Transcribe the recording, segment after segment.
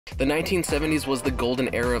The 1970s was the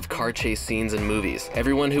golden era of car chase scenes and movies.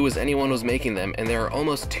 Everyone who was anyone was making them, and there are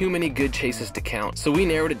almost too many good chases to count. So we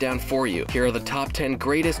narrowed it down for you. Here are the top 10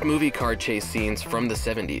 greatest movie car chase scenes from the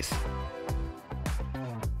 70s.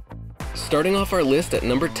 Starting off our list at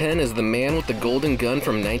number 10 is The Man with the Golden Gun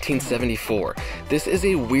from 1974. This is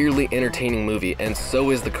a weirdly entertaining movie, and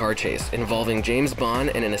so is the car chase, involving James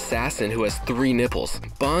Bond and an assassin who has 3 nipples.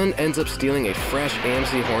 Bond ends up stealing a fresh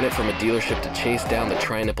AMC Hornet from a dealership to chase down the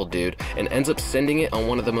tri-nipple dude, and ends up sending it on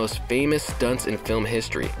one of the most famous stunts in film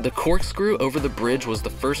history. The corkscrew over the bridge was the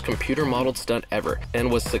first computer-modeled stunt ever, and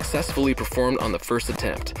was successfully performed on the first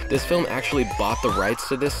attempt. This film actually bought the rights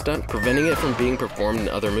to this stunt, preventing it from being performed in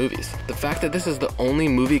other movies. The fact that this is the only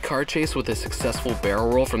movie car chase with a successful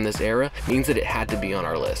barrel roll from this era means that it had to be on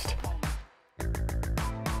our list.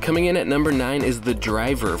 Coming in at number 9 is The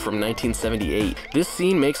Driver from 1978. This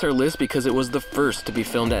scene makes our list because it was the first to be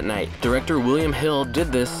filmed at night. Director William Hill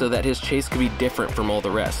did this so that his chase could be different from all the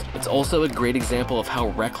rest. It's also a great example of how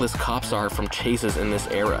reckless cops are from chases in this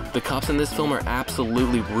era. The cops in this film are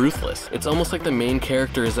absolutely ruthless. It's almost like the main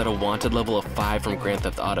character is at a wanted level of 5 from Grand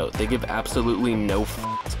Theft Auto. They give absolutely no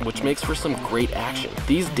f***s, which makes for some great action.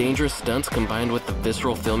 These dangerous stunts combined with the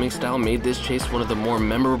visceral filming style made this chase one of the more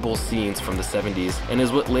memorable scenes from the 70s, and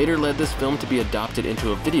is what later led this film to be adopted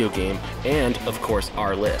into a video game and, of course,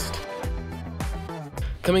 our list.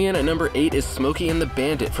 Coming in at number 8 is Smokey and the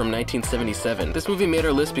Bandit from 1977. This movie made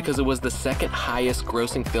our list because it was the second highest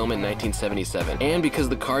grossing film in 1977, and because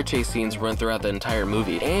the car chase scenes run throughout the entire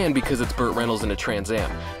movie, and because it's Burt Reynolds in a Trans Am.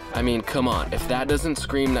 I mean, come on, if that doesn't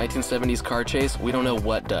scream 1970s car chase, we don't know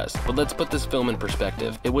what does. But let's put this film in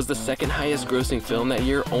perspective. It was the second highest grossing film that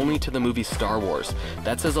year, only to the movie Star Wars.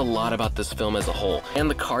 That says a lot about this film as a whole, and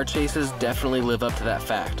the car chases definitely live up to that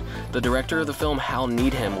fact. The director of the film, Hal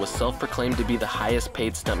Needham, was self-proclaimed to be the highest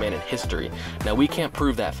paid stuntman in history. Now, we can't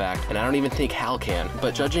prove that fact, and I don't even think Hal can,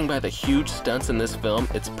 but judging by the huge stunts in this film,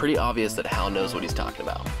 it's pretty obvious that Hal knows what he's talking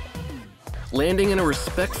about. Landing in a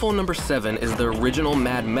respectful number 7 is the original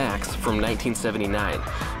Mad Max from 1979.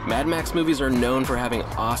 Mad Max movies are known for having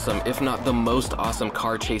awesome, if not the most awesome,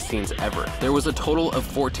 car chase scenes ever. There was a total of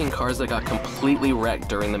 14 cars that got completely wrecked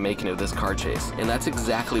during the making of this car chase, and that's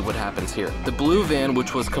exactly what happens here. The blue van,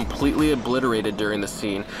 which was completely obliterated during the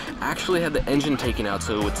scene, actually had the engine taken out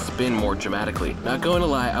so it would spin more dramatically. Not going to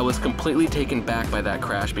lie, I was completely taken back by that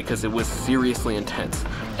crash because it was seriously intense,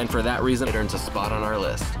 and for that reason it earns a spot on our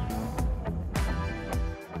list.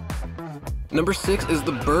 Number 6 is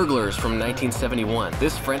The Burglars from 1971.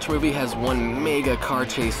 This French movie has one mega car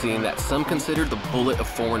chase scene that some consider the bullet of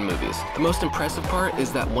foreign movies. The most impressive part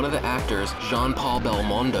is that one of the actors, Jean-Paul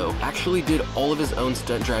Belmondo, actually did all of his own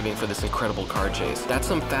stunt driving for this incredible car chase. That's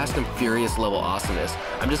some Fast and Furious level awesomeness.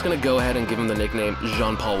 I'm just gonna go ahead and give him the nickname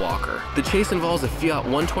Jean-Paul Walker. The chase involves a Fiat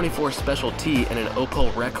 124 Special T and an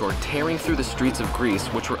Opel Rekord tearing through the streets of Greece,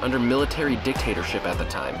 which were under military dictatorship at the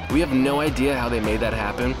time. We have no idea how they made that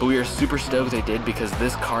happen, but we are super stoked they did because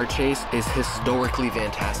this car chase is historically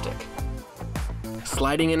fantastic.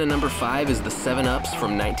 Sliding in at number 5 is The 7-Ups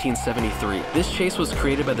from 1973. This chase was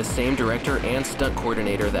created by the same director and stunt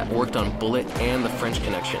coordinator that worked on Bullet and The French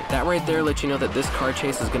Connection. That right there lets you know that this car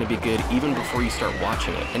chase is going to be good even before you start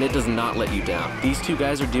watching it, and it does not let you down. These two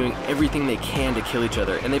guys are doing everything they can to kill each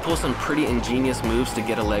other, and they pull some pretty ingenious moves to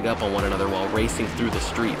get a leg up on one another while racing through the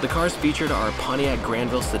street. The cars featured are a Pontiac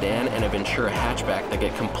Granville sedan and a Ventura hatchback that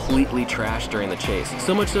get completely trashed during the chase.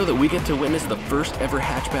 So much so that we get to witness the first ever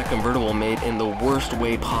hatchback convertible made in the worst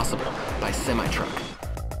way possible, by semi-truck.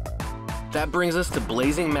 That brings us to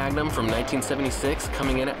Blazing Magnum from 1976,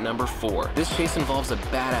 coming in at number 4. This chase involves a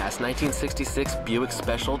badass 1966 Buick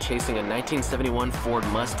Special chasing a 1971 Ford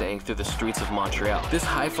Mustang through the streets of Montreal. This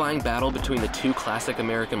high-flying battle between the two classic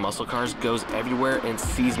American muscle cars goes everywhere and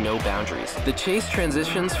sees no boundaries. The chase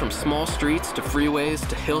transitions from small streets to freeways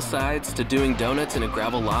to hillsides to doing donuts in a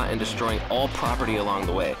gravel lot and destroying all property along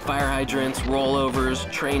the way. Fire hydrants, rollovers,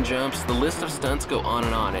 train jumps, the list of stunts go on,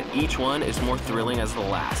 and each one is more thrilling as the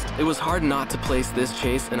last. It was hard not to place this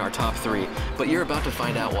chase in our top 3, but you're about to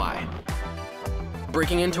find out why.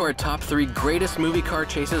 Breaking into our top 3 greatest movie car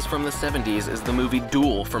chases from the 70s is the movie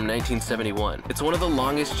Duel from 1971. It's one of the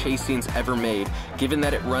longest chase scenes ever made, given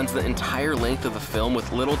that it runs the entire length of the film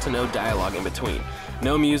with little to no dialogue in between.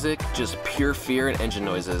 No music, just pure fear and engine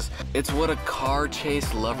noises. It's what a car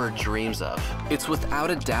chase lover dreams of. It's without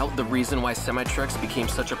a doubt the reason why semi-trucks became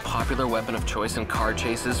such a popular weapon of choice in car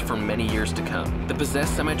chases for many years to come. The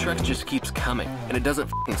possessed semi-trucks just keeps coming, and it doesn't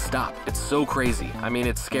f***ing stop. It's so crazy. I mean,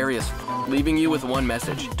 it's scary as f***, leaving you with one one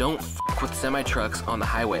message: don't f with semi-trucks on the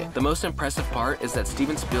highway. The most impressive part is that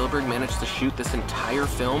Steven Spielberg managed to shoot this entire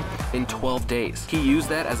film in 12 days. He used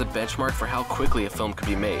that as a benchmark for how quickly a film could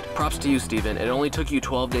be made. Props to you, Steven. It only took you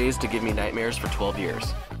 12 days to give me nightmares for 12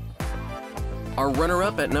 years. Our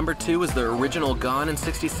runner-up at number 2 is the original Gone in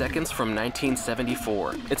 60 Seconds from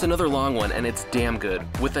 1974. It's another long one, and it's damn good,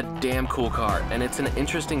 with a damn cool car, and it's an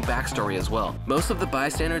interesting backstory as well. Most of the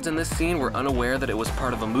bystanders in this scene were unaware that it was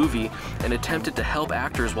part of a movie and attempted to help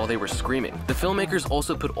actors while they were screaming. The filmmakers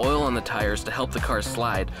also put oil on the tires to help the cars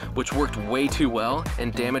slide, which worked way too well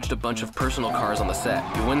and damaged a bunch of personal cars on the set.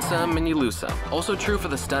 You win some and you lose some. Also true for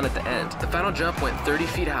the stunt at the end. The final jump went 30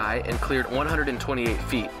 feet high and cleared 128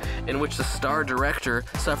 feet, in which the star director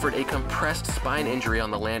suffered a compressed spine injury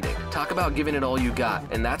on the landing. Talk about giving it all you got,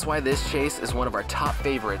 and that's why this chase is one of our top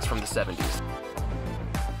favorites from the 70s.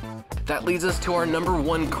 That leads us to our number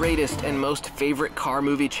 1 greatest and most favorite car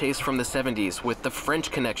movie chase from the 70s with The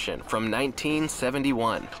French Connection from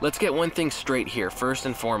 1971. Let's get one thing straight here, first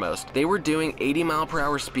and foremost. They were doing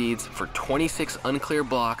 80-mile-per-hour speeds for 26 unclear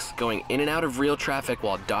blocks, going in and out of real traffic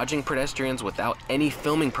while dodging pedestrians without any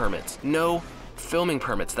filming permits. No filming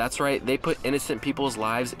permits. That's right, they put innocent people's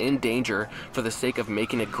lives in danger for the sake of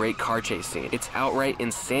making a great car chase scene. It's outright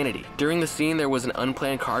insanity. During the scene, there was an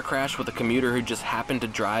unplanned car crash with a commuter who just happened to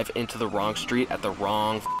drive into the wrong street at the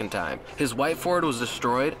wrong time. His white Ford was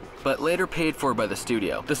destroyed, but later paid for by the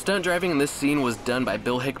studio. The stunt driving in this scene was done by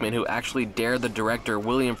Bill Hickman, who actually dared the director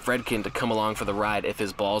William Friedkin to come along for the ride if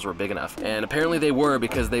his balls were big enough. And apparently they were,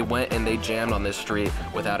 because they went and they jammed on this street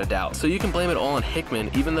without a doubt. So you can blame it all on Hickman,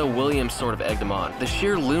 even though Williams sort of egged him on. The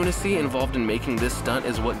sheer lunacy involved in making this stunt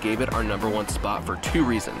is what gave it our number 1 spot for 2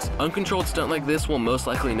 reasons. Uncontrolled stunt like this will most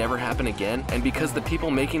likely never happen again, and because the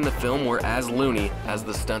people making the film were as loony as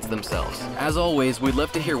the stunts themselves. As always, we'd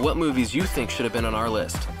love to hear what movies you think should have been on our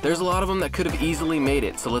list. There's a lot of them that could have easily made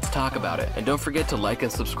it, so let's talk about it. And don't forget to like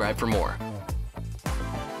and subscribe for more.